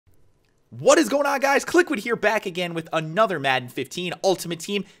What is going on, guys? Kliquid here, back again with another Madden 15 Ultimate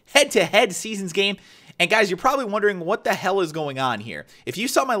Team head-to-head seasons game. And guys, you're probably wondering what the hell is going on here. If you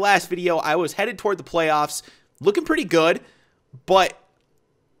saw my last video, I was headed toward the playoffs, looking pretty good, but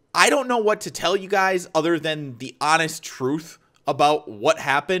I don't know what to tell you guys other than the honest truth about what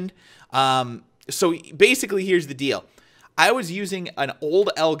happened. So basically, here's the deal. I was using an old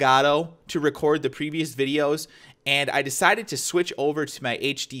Elgato to record the previous videos, and I decided to switch over to my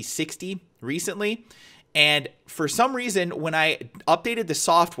HD60 recently. And for some reason, when I updated the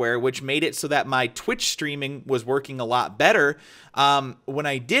software, which made it so that my Twitch streaming was working a lot better, when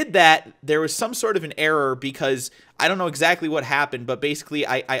I did that, there was some sort of an error because I don't know exactly what happened, but basically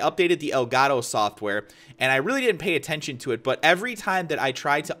I updated the Elgato software and I really didn't pay attention to it. But every time that I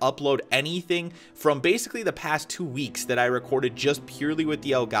tried to upload anything from basically the past 2 weeks that I recorded just purely with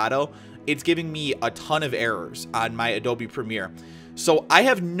the Elgato, it's giving me a ton of errors on my Adobe Premiere. So I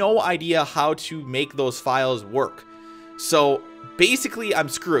have no idea how to make those files work. So basically I'm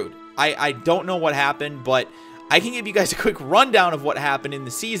screwed. I don't know what happened, but I can give you guys a quick rundown of what happened in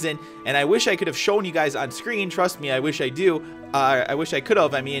the season, and I wish I could have shown you guys on screen. Trust me, I wish I do. I wish I could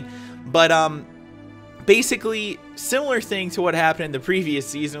have, but basically similar thing to what happened in the previous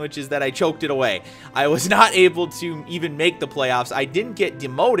season, which is that I choked it away. I was not able to even make the playoffs. I didn't get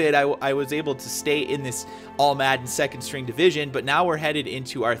demoted. I was able to stay in this All Madden second string division, but now we're headed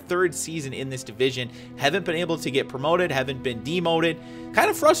into our third season in this division. Haven't been able to get promoted, haven't been demoted. Kind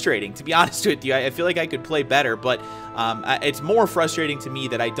of frustrating, to be honest with you. I feel like I could play better, but it's more frustrating to me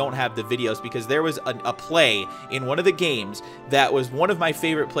that I don't have the videos, because there was a play in one of the games that was one of my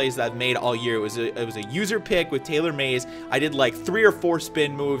favorite plays that I've made all year. It was a user pick with Taylor Mays. I did like 3 or 4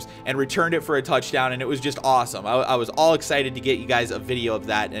 spin moves and returned it for a touchdown, and it was just awesome. I was all excited to get you guys a video of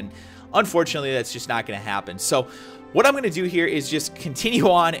that, and unfortunately that's just not going to happen. So what I'm going to do here is just continue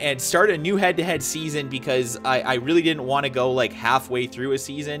on and start a new head-to-head season, because I really didn't want to go like halfway through a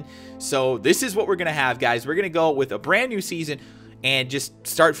season. So this is what we're going to have, guys. We're going to go with a brand new season and just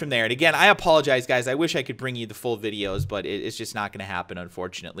start from there. And again, I apologize, guys. I wish I could bring you the full videos, but it's just not going to happen,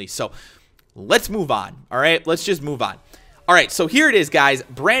 unfortunately. So let's move on. All right, let's just move on. All right, so here it is, guys.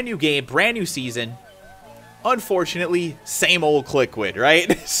 Brand new game, brand new season. Unfortunately, same old Kliquid,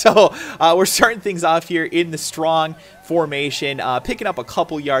 right? So we're starting things off here in the strong formation, picking up a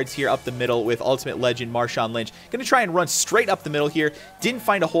couple yards here up the middle with ultimate legend Marshawn Lynch. Gonna try and run straight up the middle here. Didn't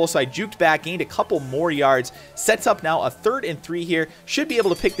find a hole, so I juked back, gained a couple more yards. Sets up now a 3rd and 3 here. Should be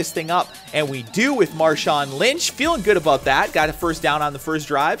able to pick this thing up, and we do with Marshawn Lynch. Feeling good about that. Got a first down on the first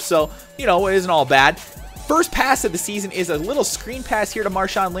drive, so, you know, it isn't all bad. First pass of the season is a little screen pass here to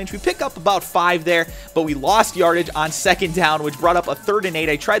Marshawn Lynch. We pick up about 5 there, but we lost yardage on 2nd down, which brought up a 3rd and 8.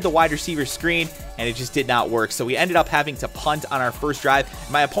 I tried the wide receiver screen, and it just did not work. So we ended up having to punt on our first drive.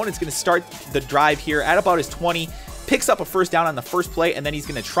 My opponent's going to start the drive here at about his 20, picks up a first down on the first play, and then he's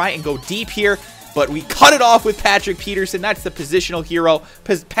going to try and go deep here. But we cut it off with Patrick Peterson. That's the positional hero,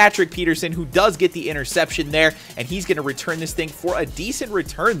 Patrick Peterson, who does get the interception there, and he's going to return this thing for a decent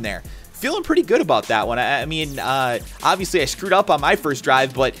return there. Feeling pretty good about that one. I mean, obviously I screwed up on my first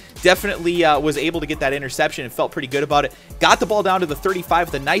drive, but definitely was able to get that interception and felt pretty good about it. Got the ball down to the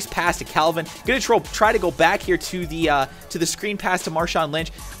 35 with a nice pass to Calvin. Gonna try to go back here to the screen pass to Marshawn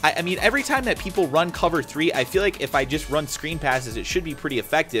Lynch. I mean, every time that people run cover 3, I feel like if I just run screen passes, it should be pretty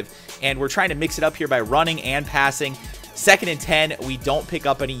effective. And we're trying to mix it up here by running and passing. 2nd and 10, we don't pick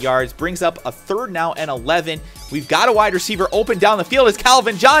up any yards. Brings up a 3rd now and 11. We've got a wide receiver open down the field. It's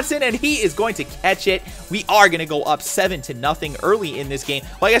Calvin Johnson, and he is going to catch it. We are going to go up 7-0 early in this game.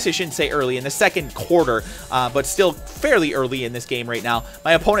 Well, I guess I shouldn't say early, in the second quarter, but still fairly early in this game right now.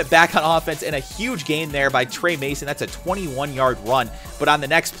 My opponent back on offense, and a huge gain there by Trey Mason. That's a 21-yard run. But on the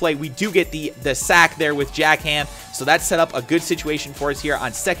next play, we do get the sack there with Jack Ham. So that set up a good situation for us here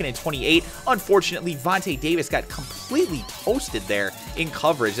on 2nd and 28. Unfortunately, Vontae Davis got completely toasted there in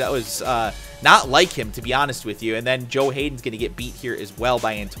coverage. That was not like him, to be honest with you. And then Joe Hayden's going to get beat here as well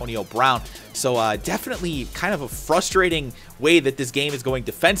by Antonio Brown. So definitely kind of a frustrating way that this game is going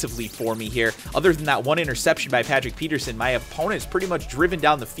defensively for me here. Other than that one interception by Patrick Peterson, my opponent's pretty much driven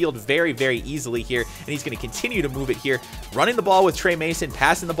down the field very, very easily here, and he's going to continue to move it here. Running the ball with Trey Mason,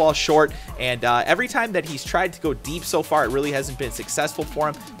 passing the ball short, and every time that he's tried to go deep so far, it really hasn't been successful for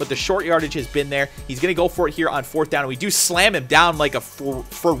him, but the short yardage has been there. He's going to go for it here on 4th down, and we do slam him down like a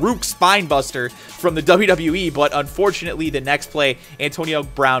Farouk spinebuster from the WWE, but unfortunately, the next play, Antonio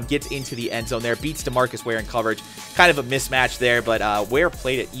Brown gets into the end zone there, beats DeMarcus Ware in coverage. Kind of a mismatch there, but Ware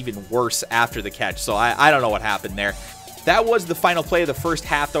played it even worse after the catch, so I don't know what happened there. that was the final play of the first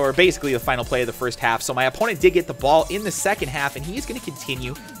half, though, or basically the final play of the first half. So my opponent did get the ball in the second half, and he's going to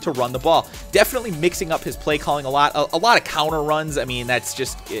continue to run the ball. Definitely mixing up his play calling a lot of counter runs. I mean, that's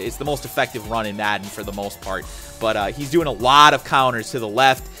just, it's the most effective run in Madden for the most part. But he's doing a lot of counters to the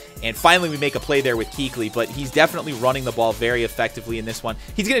left. And finally, we make a play there with Kliquid, but he's definitely running the ball very effectively in this one.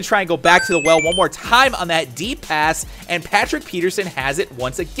 He's going to try and go back to the well one more time on that deep pass, and Patrick Peterson has it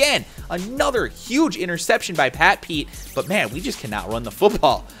once again. Another huge interception by Pat Pete, but man, we just cannot run the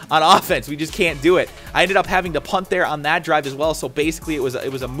football on offense. We just can't do it. I ended up having to punt there on that drive as well, so basically it was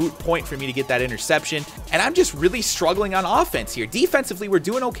a moot point for me to get that interception, and I'm just really struggling on offense here. Defensively, we're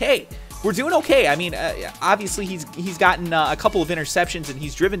doing okay. We're doing okay. I mean, obviously he's gotten a couple of interceptions and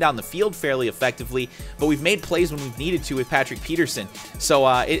he's driven down the field fairly effectively, but we've made plays when we've needed to with Patrick Peterson. So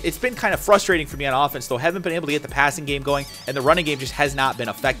it's been kind of frustrating for me on offense, though. Haven't been able to get the passing game going, and the running game just has not been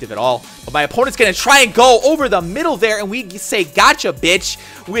effective at all. But my opponent's going to try and go over the middle there, and we say, gotcha, bitch,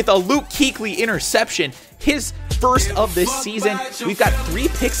 with a Luke Kuechly interception. His first of this season. We've got 3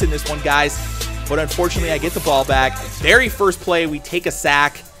 picks in this one, guys, but unfortunately I get the ball back. Very first play, we take a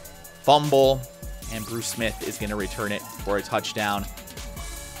sack, fumble, and Bruce Smith is going to return it for a touchdown.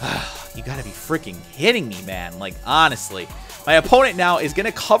 You got to be freaking hitting me, man. Like, honestly. My opponent now is going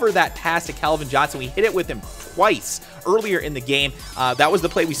to cover that pass to Calvin Johnson. We hit it with him twice earlier in the game. That was the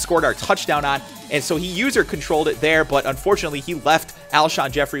play we scored our touchdown on, and so he user controlled it there, but unfortunately he left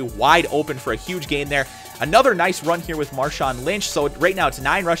Alshon Jeffrey wide open for a huge gain there. Another nice run here with Marshawn Lynch. So right now it's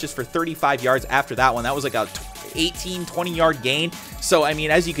 9 rushes for 35 yards after that one. That was like a 18, 20-yard gain. So, I mean,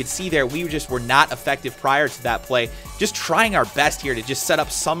 as you could see there, we just were not effective prior to that play. Just trying our best here to just set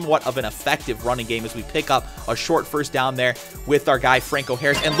up somewhat of an effective running game as we pick up a short first down there with our guy Franco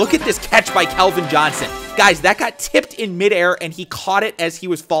Harris. And look at this catch by Calvin Johnson. Guys, that got tipped in midair, and he caught it as he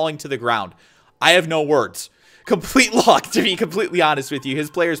was falling to the ground. I have no words. Complete luck, to be completely honest with you.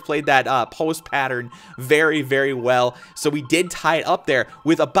 His players played that post pattern very, very well. So we did tie it up there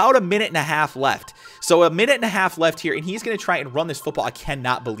with about a minute and a half left. So a minute and a half left here, and he's going to try and run this football. I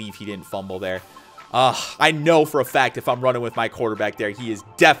cannot believe he didn't fumble there. I know for a fact if I'm running with my quarterback there, he is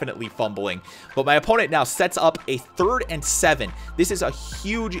definitely fumbling. But my opponent now sets up a 3rd and 7. This is a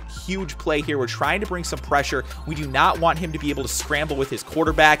huge, huge play here. We're trying to bring some pressure. We do not want him to be able to scramble with his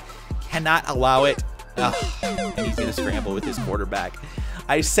quarterback. Cannot allow it. And he's going to scramble with his quarterback.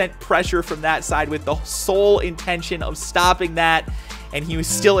 I sent pressure from that side with the sole intention of stopping that, and he was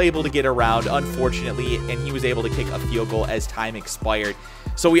still able to get around, unfortunately, and he was able to kick a field goal as time expired.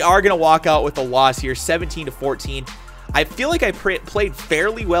 So we are going to walk out with a loss here, 17-14. I feel like I played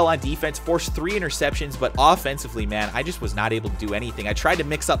fairly well on defense, forced 3 interceptions, but offensively, man, I just was not able to do anything. I tried to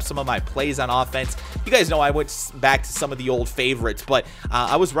mix up some of my plays on offense. You guys know I went back to some of the old favorites, but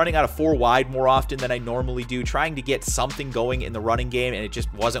I was running out of 4 wide more often than I normally do, trying to get something going in the running game, and it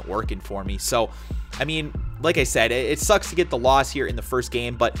just wasn't working for me. So, I mean, like I said, it sucks to get the loss here in the first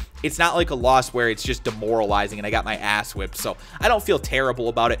game, but it's not like a loss where it's just demoralizing and I got my ass whipped, so I don't feel terrible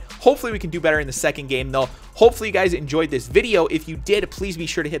about it. Hopefully we can do better in the second game, though. Hopefully you guys enjoyed this video. If you did, please be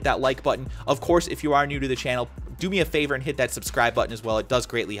sure to hit that like button. Of course, if you are new to the channel, do me a favor and hit that subscribe button as well. It does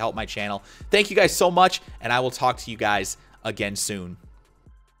greatly help my channel. Thank you guys so much, and I will talk to you guys again soon.